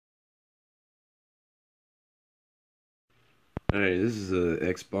Alright, this is a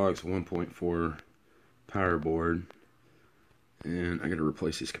Xbox 1.4 power board, and I gotta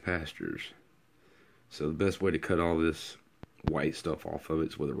replace these capacitors. So the best way to cut all this white stuff off of it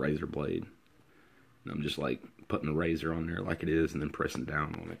is with a razor blade. And I'm just like putting the razor on there like it is and then pressing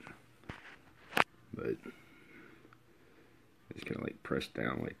down on it. But just kind of like press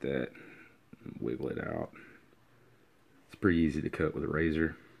down like that and wiggle it out. It's pretty easy to cut with a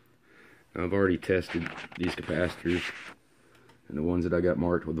razor. Now, I've already tested these capacitors, and the ones that I got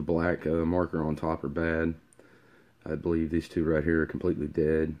marked with the black marker on top are bad. I believe these two right here are completely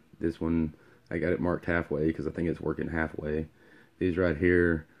dead. This one, I got it marked halfway because I think it's working halfway. These right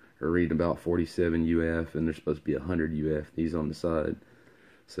here are reading about 47 UF, and they're supposed to be 100 UF, these on the side.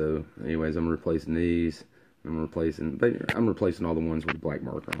 So anyways, I'm replacing these. I'm replacing all the ones with the black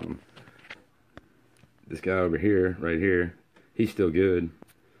marker on them. This guy over here, right here, he's still good.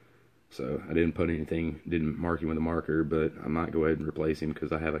 So I didn't mark him with a marker, but I might go ahead and replace him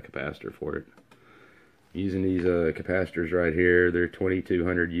because I have a capacitor for it. Using these capacitors right here, they're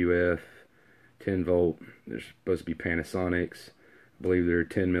 2200 UF, 10 volt. They're supposed to be Panasonics. I believe they're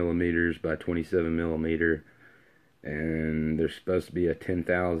 10 millimeters by 27 millimeter, and they're supposed to be have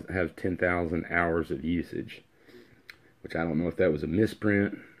 10,000 hours of usage. Which I don't know if that was a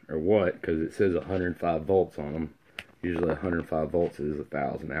misprint or what, because it says 105 volts on them. Usually 105 volts is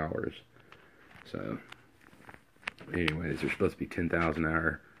 1,000 hours. So, anyways, they're supposed to be 10,000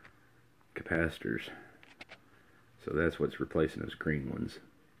 hour capacitors. So that's what's replacing those green ones.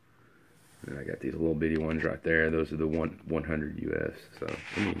 And I got these little bitty ones right there. Those are the 100 US. So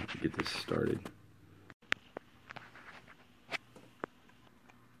let me get this started.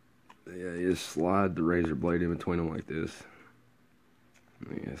 Yeah, you just slide the razor blade in between them like this.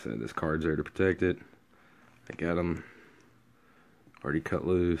 Like I said, this card's there to protect it. I got them already cut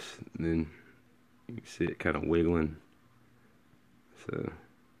loose, and then you can see it kind of wiggling. So,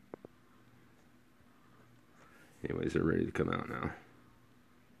 anyways, they're ready to come out now.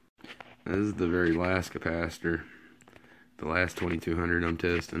 This is the very last capacitor, the last 2200 I'm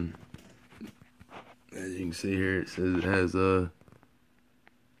testing. As you can see here, it says it has a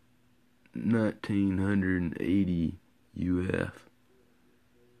 1980 UF.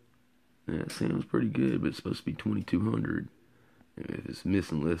 That sounds pretty good, but it's supposed to be 2200. If it's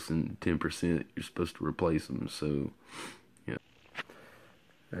missing less than 10%, you're supposed to replace them. So, yeah.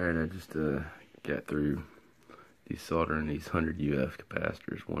 Alright, I just got through desoldering these 100 UF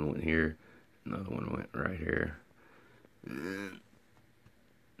capacitors. One went here, another one went right here. And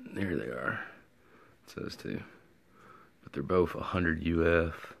there they are. It says two. But they're both 100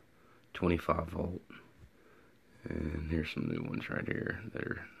 UF, 25 volt. And here's some new ones right here that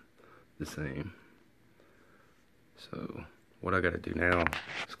are the same. So what I gotta do now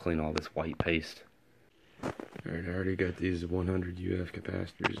is clean all this white paste. Alright, I already got these 100 UF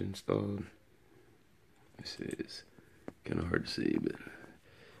capacitors installed. This is kind of hard to see, but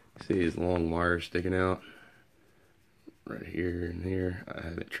see these long wires sticking out right here and here. I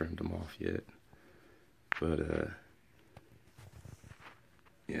haven't trimmed them off yet, but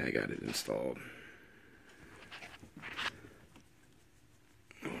yeah, I got it installed.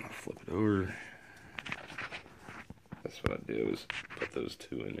 When I flip it over, that's what I do, is put those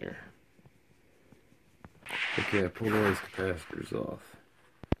two in there. Okay, I pulled all these capacitors off.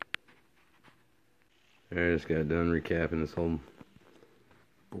 I just got done recapping this whole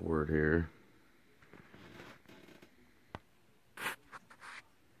board here.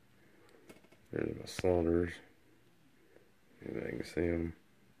 There's my solders. Maybe I can see them.